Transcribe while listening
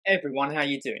Everyone, how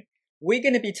you doing? We're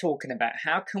going to be talking about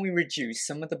how can we reduce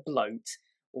some of the bloat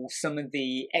or some of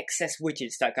the excess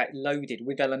widgets that get loaded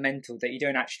with Elementor that you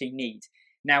don't actually need.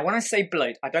 Now, when I say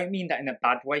bloat, I don't mean that in a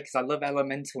bad way because I love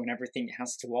Elementor and everything it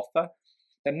has to offer.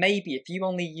 But maybe if you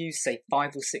only use, say,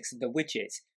 5 or 6 of the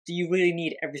widgets, do you really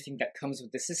need everything that comes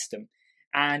with the system?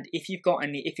 And if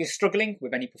you're struggling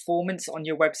with any performance on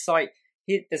your website,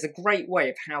 there's a great way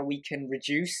of how we can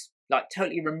reduce, like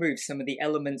totally remove some of the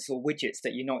elements or widgets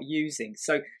that you're not using.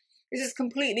 So this is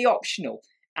completely optional.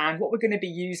 And what we're going to be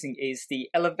using is the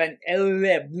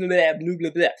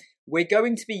We're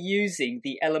going to be using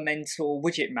the Elementor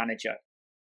Widget Manager.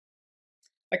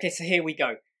 Okay, so here we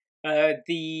go.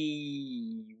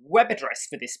 The web address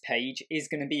for this page is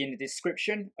going to be in the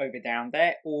description over down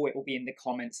there, or it will be in the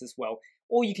comments as well.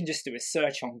 Or you can just do a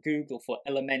search on Google for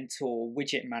Elementor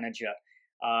Widget Manager.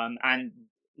 And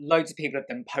loads of people have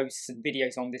done posts and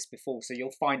videos on this before, so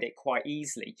you'll find it quite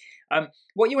easily.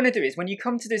 What you want to do is when you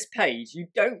come to this page, you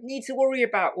don't need to worry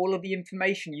about all of the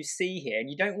information you see here, and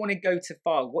you don't want to go to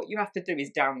file. What you have to do is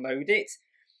download it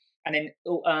and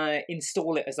then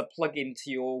install it as a plugin to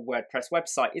your WordPress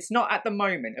website. It's not at the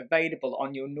moment available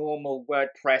on your normal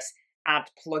WordPress add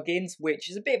plugins, which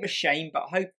is a bit of a shame, but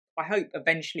I hope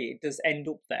eventually it does end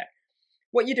up there.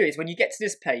 What you do is when you get to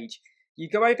this page, you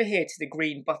go over here to the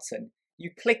green button, you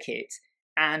click it,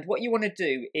 and what you want to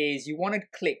do is you want to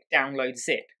click download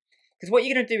zip. Because what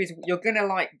you're going to do is you're going to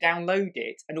like download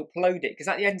it and upload it, because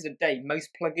at the end of the day, most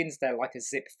plugins, they're like a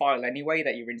zip file anyway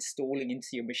that you're installing into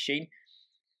your machine.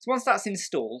 So once that's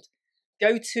installed,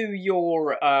 go to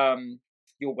your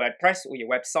WordPress or your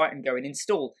website and go and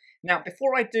install. Now,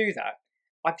 before I do that,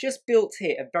 I've just built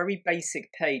here a very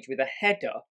basic page with a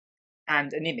header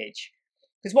and an image.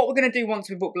 Because what we're going to do once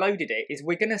we've uploaded it is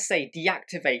we're going to say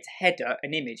deactivate header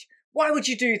and image. Why would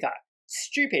you do that?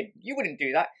 Stupid. You wouldn't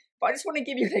do that. But I just want to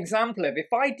give you an example of if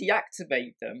I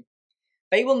deactivate them,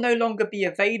 they will no longer be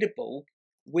available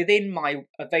within my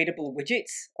available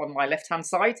widgets on my left-hand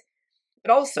side.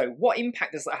 But also, what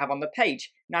impact does that have on the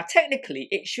page? Now, technically,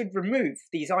 it should remove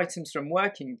these items from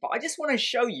working, but I just want to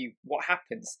show you what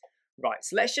happens. Right,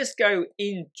 so let's just go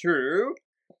into...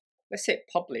 Let's hit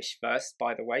publish first,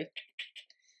 by the way.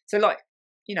 So like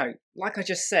I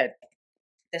just said,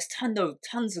 there's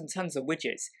tons and tons of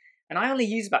widgets. And I only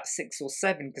use about 6 or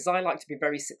 7 because I like to be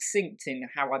very succinct in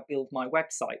how I build my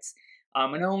websites.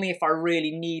 And only if I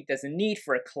really there's a need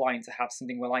for a client to have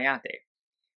something, will I add it.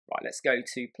 Right, let's go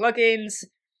to plugins.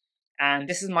 And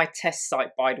this is my test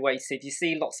site, by the way. So if you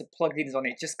see lots of plugins on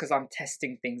it, just because I'm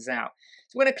testing things out.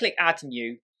 So we're going to click add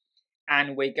new.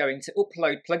 And we're going to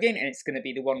upload plugin. And it's going to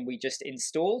be the one we just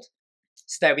installed.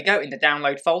 So there we go, in the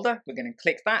download folder. We're going to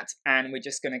click that. And we're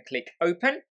just going to click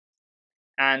open.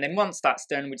 And then once that's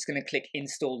done, we're just going to click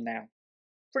install now.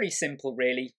 Pretty simple,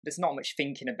 really. There's not much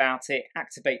thinking about it.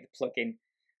 Activate the plugin.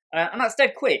 And that's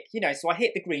dead quick, so I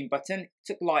hit the green button. It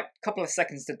took like a couple of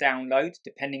seconds to download,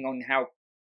 depending on how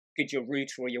good your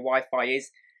router or your Wi-Fi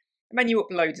is. And then you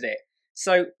uploaded it.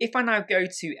 So if I now go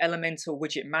to Elementor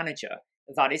Widget Manager,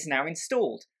 that is now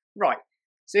installed. Right,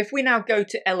 so if we now go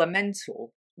to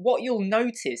Elementor, what you'll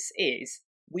notice is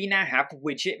we now have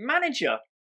Widget Manager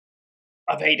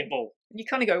available. And you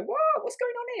kind of go, whoa, what's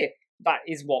going on here? That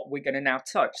is what we're going to now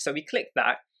touch. So we click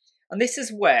that. And this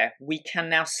is where we can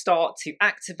now start to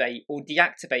activate or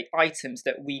deactivate items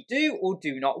that we do or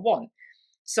do not want.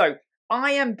 So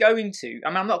I'm not going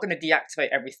to deactivate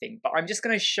everything, but I'm just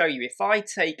going to show you if I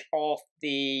take off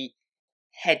the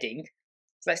heading.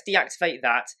 So let's deactivate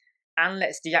that. And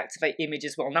let's deactivate image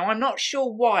as well. Now, I'm not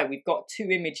sure why we've got 2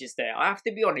 images there. I have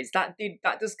to be honest, that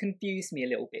does confuse me a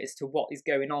little bit as to what is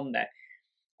going on there.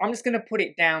 I'm just going to put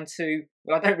it down to,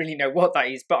 well, I don't really know what that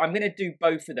is, but I'm going to do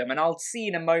both of them, and I'll see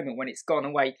in a moment when it's gone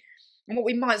away. And what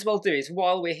we might as well do is,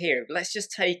 while we're here, let's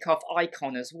just take off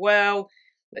icon as well.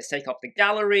 Let's take off the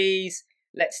galleries.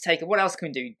 Let's take, what else can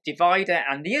we do? Divider,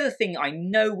 and the other thing I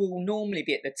know will normally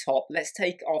be at the top, let's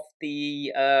take off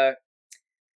the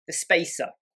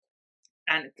spacer.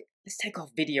 And let's take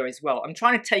off video as well. I'm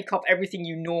trying to take off everything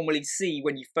you normally see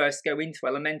when you first go into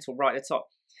Elementor right at the top.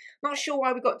 Not sure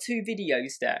why we've got 2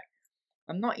 videos there.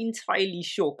 I'm not entirely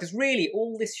sure, because really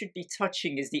all this should be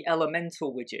touching is the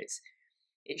Elementor widgets.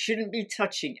 It shouldn't be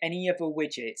touching any other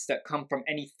widgets that come from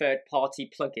any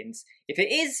third-party plugins. If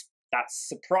it is, that's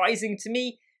surprising to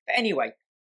me. But anyway,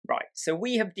 right, so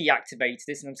we have deactivated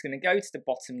this, and I'm just going to go to the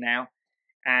bottom now.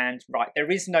 And right, there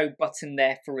is no button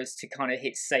there for us to kind of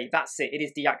hit save. That's it, it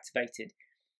is deactivated.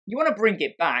 You want to bring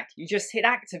it back, you just hit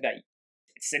activate.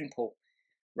 It's simple.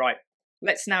 Right,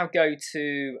 let's now go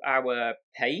to our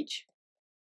page.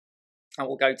 And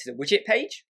we'll go to the widget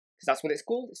page, because that's what it's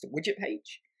called, it's the widget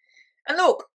page. And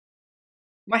look,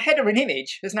 my header and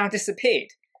image has now disappeared.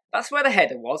 That's where the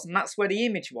header was, and that's where the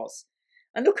image was.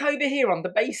 And look over here on the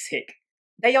basic.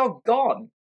 They are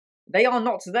gone. They are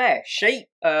not there.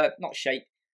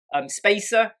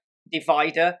 Spacer,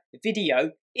 divider,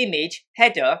 video, image,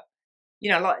 header.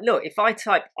 You know, like, look, if I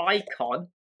type icon,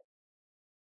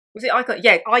 was it icon?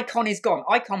 Yeah, icon is gone.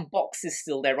 Icon box is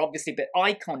still there, obviously, but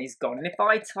icon is gone. And if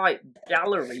I type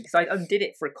gallery, because I undid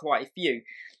it for quite a few,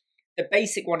 the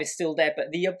basic one is still there,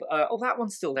 but the that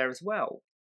one's still there as well.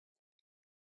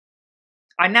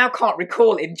 I now can't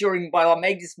recall it while I'm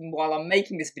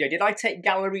making this video. Did I take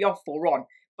gallery off or on?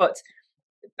 But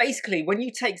basically, when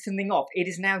you take something off, it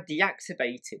is now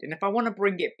deactivated. And if I want to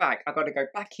bring it back, I've got to go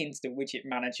back into the Widget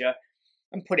Manager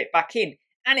and put it back in.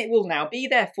 And it will now be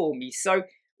there for me. So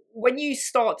when you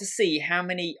start to see how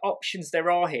many options there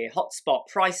are here, hotspot,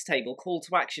 price table, call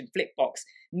to action, flipbox,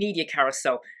 media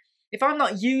carousel, if I'm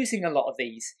not using a lot of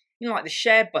these, you know, like the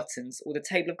share buttons or the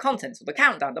table of contents or the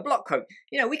countdown, the block code,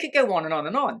 you know, we could go on and on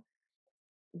and on.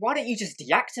 Why don't you just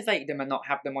deactivate them and not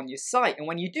have them on your site? And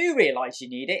when you do realise you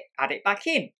need it, add it back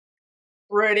in.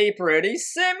 Pretty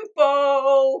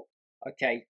simple.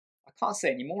 Okay, I can't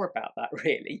say any more about that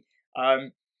really.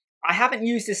 I haven't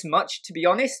used this much, to be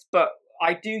honest, but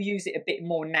I do use it a bit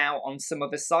more now on some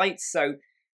other sites. So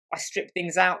I strip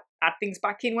things out, add things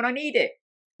back in when I need it.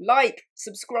 Like,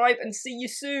 subscribe, and see you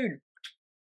soon.